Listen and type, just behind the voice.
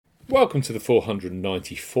Welcome to the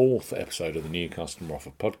 494th episode of the New Customer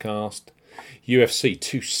Offer podcast. UFC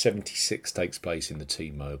 276 takes place in the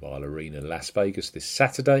T-Mobile Arena, Las Vegas this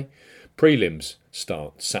Saturday. Prelims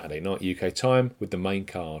start Saturday night UK time with the main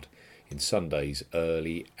card in Sunday's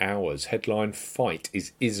early hours. Headline fight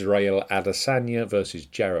is Israel Adesanya versus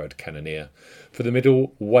Jared Cannonier for the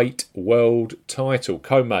middleweight world title.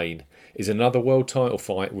 Co-main is another world title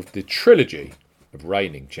fight with the trilogy of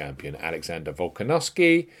reigning champion Alexander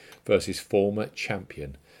Volkanovski versus former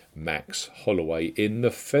champion Max Holloway in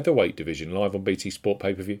the featherweight division. Live on BT Sport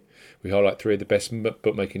pay-per-view, we highlight three of the best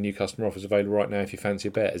bookmaker new customer offers available right now if you fancy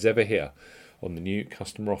a bet, as ever here on the New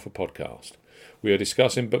Customer Offer podcast. We are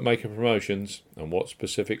discussing bookmaker promotions and what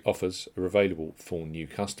specific offers are available for new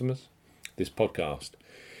customers. This podcast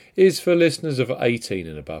is for listeners of 18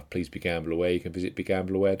 and above. Please be gamble aware. You can visit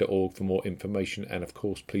begambleaware.org for more information, and of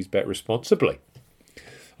course please bet responsibly.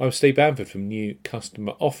 I'm Steve Bamford from New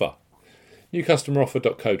Customer Offer.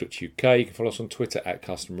 newcustomeroffer.co.uk. You can follow us on Twitter at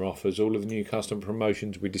Customer Offers. All of the new customer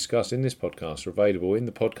promotions we discuss in this podcast are available in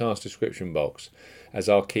the podcast description box as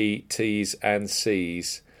our key T's and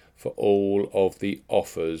C's for all of the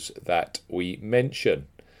offers that we mention.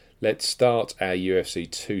 Let's start our UFC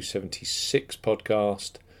 276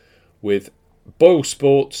 podcast with Boyle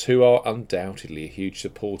Sports, who are undoubtedly a huge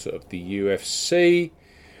supporter of the UFC,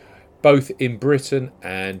 both in Britain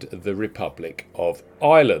and the Republic of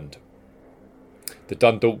Ireland. The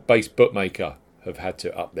Dundalk-based bookmaker have had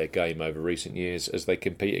to up their game over recent years as they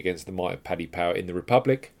compete against the might of Paddy Power in the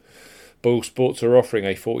Republic. Boyle Sports are offering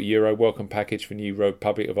a €40 welcome package for new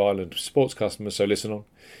Republic of Ireland sports customers, so listen on.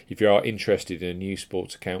 If you are interested in a new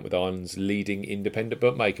sports account with Ireland's leading independent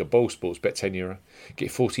bookmaker, Boyle Sports, bet €10.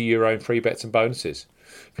 Get €40 in free bets and bonuses.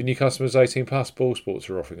 For new customers 18 plus, Boyle Sports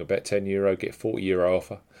are offering a bet €10, get €40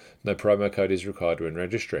 offer. No promo code is required when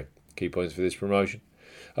registering. Key points for this promotion: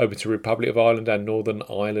 open to Republic of Ireland and Northern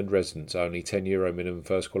Ireland residents only. €10 minimum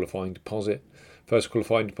first qualifying deposit. First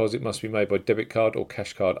qualifying deposit must be made by debit card or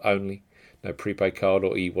cash card only. No prepaid card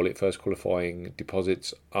or e-wallet first qualifying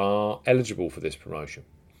deposits are eligible for this promotion.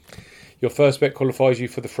 Your first bet qualifies you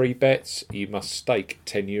for the free bets. You must stake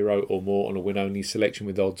 €10 or more on a win-only selection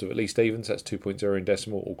with odds of at least evens. That's 2.0 in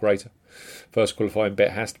decimal or greater. First qualifying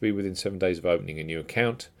bet has to be within 7 days of opening a new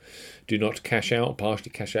account. Do not cash out or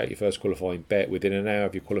partially cash out your first qualifying bet within an hour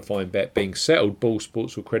of your qualifying bet being settled. Boyle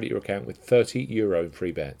Sports will credit your account with €30 in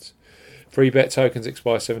free bets. Free bet tokens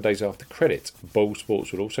expire 7 days after credit. Boyle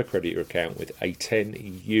Sports will also credit your account with a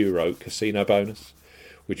 €10 casino bonus,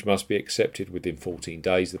 which must be accepted within 14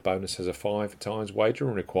 days. The bonus has a 5 times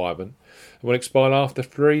wagering requirement and will expire after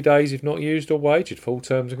 3 days if not used or wagered. Full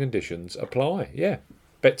terms and conditions apply. Yeah,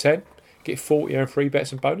 bet 10, get €40 in free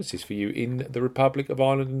bets and bonuses for you in the Republic of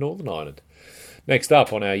Ireland and Northern Ireland. Next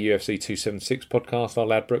up on our UFC 276 podcast are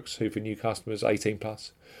Ladbrokes, who for new customers 18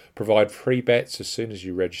 plus provide free bets as soon as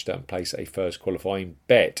you register and place a first qualifying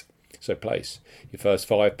bet. So place your first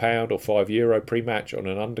 £5 or €5 pre-match on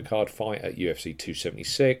an undercard fight at UFC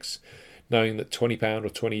 276, knowing that £20 or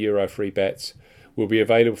 €20 free bets will be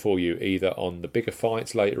available for you either on the bigger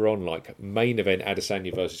fights later on, like main event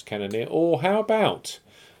Adesanya versus Cannonier, or how about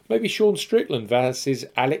maybe Sean Strickland versus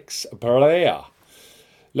Alex Pereira.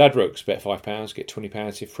 Ladbrokes, bet £5, get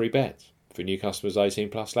 £20 in free bets. For new customers 18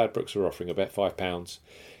 plus, Ladbrokes are offering a bet £5,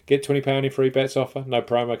 get £20 in free bets offer. No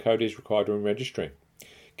promo code is required when registering.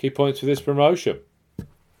 Key points for this promotion: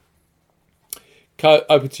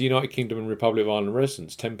 open to United Kingdom and Republic of Ireland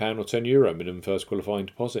residents, £10 or €10 minimum first qualifying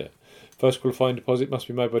deposit. First qualifying deposit must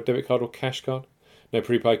be made by debit card or cash card. No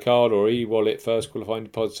prepaid card or e-wallet first qualifying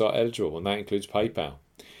deposits are eligible, and that includes PayPal.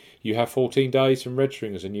 You have 14 days from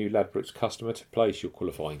registering as a new Ladbrokes customer to place your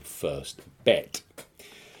qualifying first bet.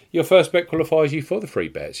 Your first bet qualifies you for the free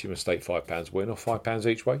bets. You must stake £5 win or £5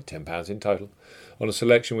 each way, £10 in total, on a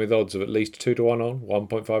selection with odds of at least 2 to 1 on,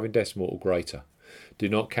 1.5 in decimal or greater. Do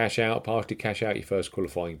not cash out, partially cash out your first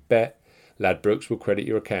qualifying bet. Ladbrokes will credit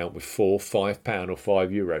your account with 4 £5 or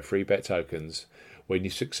 €5 free bet tokens when you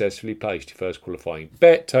successfully placed your first qualifying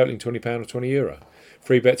bet, totaling £20 or €20.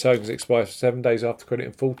 Free bet tokens expire for 7 days after credit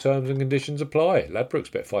and full terms and conditions apply.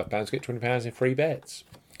 Ladbrokes, bet £5, get £20 in free bets.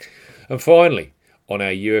 And finally, on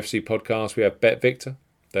our UFC podcast, we have Bet Victor.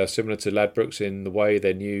 They are similar to Ladbrokes in the way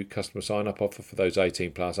their new customer sign-up offer for those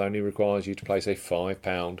 18 plus only requires you to place a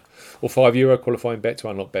 £5 or €5 qualifying bet to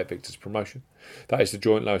unlock Bet Victor's promotion. That is the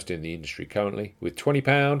joint lowest in the industry currently, with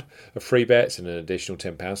 £20 of free bets and an additional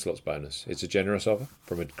 £10 slots bonus. It's a generous offer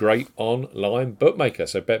from a great online bookmaker,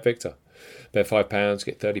 so Bet Victor. Bet £5,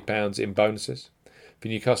 get £30 in bonuses. For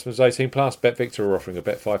new customers 18 plus, Bet Victor are offering a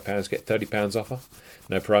bet £5, get £30 offer.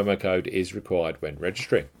 No promo code is required when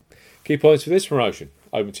registering. Key points for this promotion: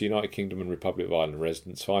 Open to United Kingdom and Republic of Ireland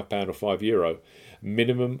residents, £5 or €5.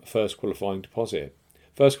 Minimum first qualifying deposit.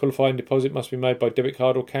 First qualifying deposit must be made by debit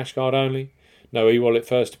card or cash card only. No e-wallet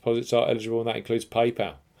first deposits are eligible, and that includes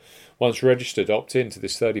PayPal. Once registered, opt in to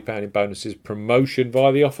this £30 in bonuses promotion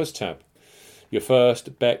via the offers tab. Your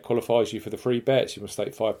first bet qualifies you for the free bets. You must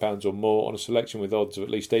stake £5 or more on a selection with odds of at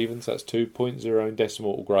least evens. That's 2.0 in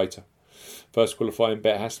decimal or greater. First qualifying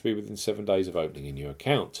bet has to be within 7 days of opening in your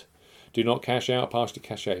account. Do not cash out, partially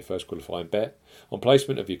cash out your first qualifying bet. On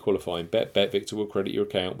placement of your qualifying bet, BetVictor will credit your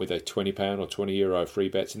account with a £20 or €20 free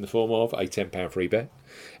bets in the form of a £10 free bet.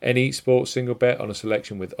 Any sports single bet on a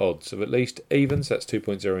selection with odds of at least evens, that's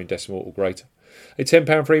 2.0 in decimal or greater. A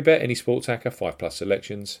 £10 free bet, any sports hacker, 5+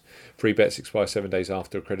 selections. Free bets expire 7 days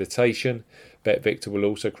after accreditation. BetVictor will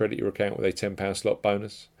also credit your account with a £10 slot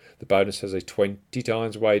bonus. The bonus has a 20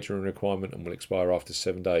 times wagering requirement and will expire after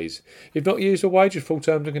 7 days. If not used or wagered, full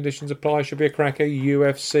terms and conditions apply. Should be a cracker.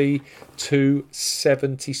 UFC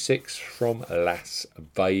 276 from Las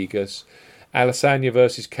Vegas. Adesanya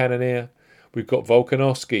versus Cannonier. We've got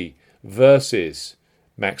Volkanovski versus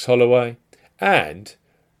Max Holloway. And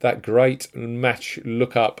that great match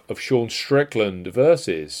look-up of Sean Strickland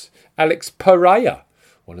versus Alex Pereira,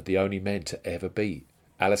 one of the only men to ever beat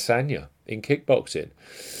Adesanya in kickboxing.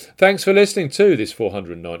 Thanks for listening to this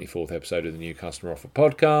 494th episode of the New Customer Offer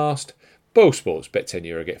podcast. Bull Sports, bet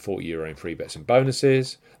 €10, get €40 in free bets and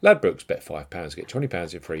bonuses. Ladbrokes, bet £5, get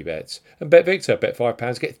 £20 in free bets. And BetVictor, bet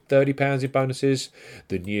 £5, get £30 in bonuses.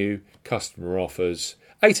 The new customer offers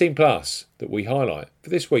 18+ that we highlight for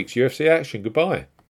this week's UFC action. Goodbye.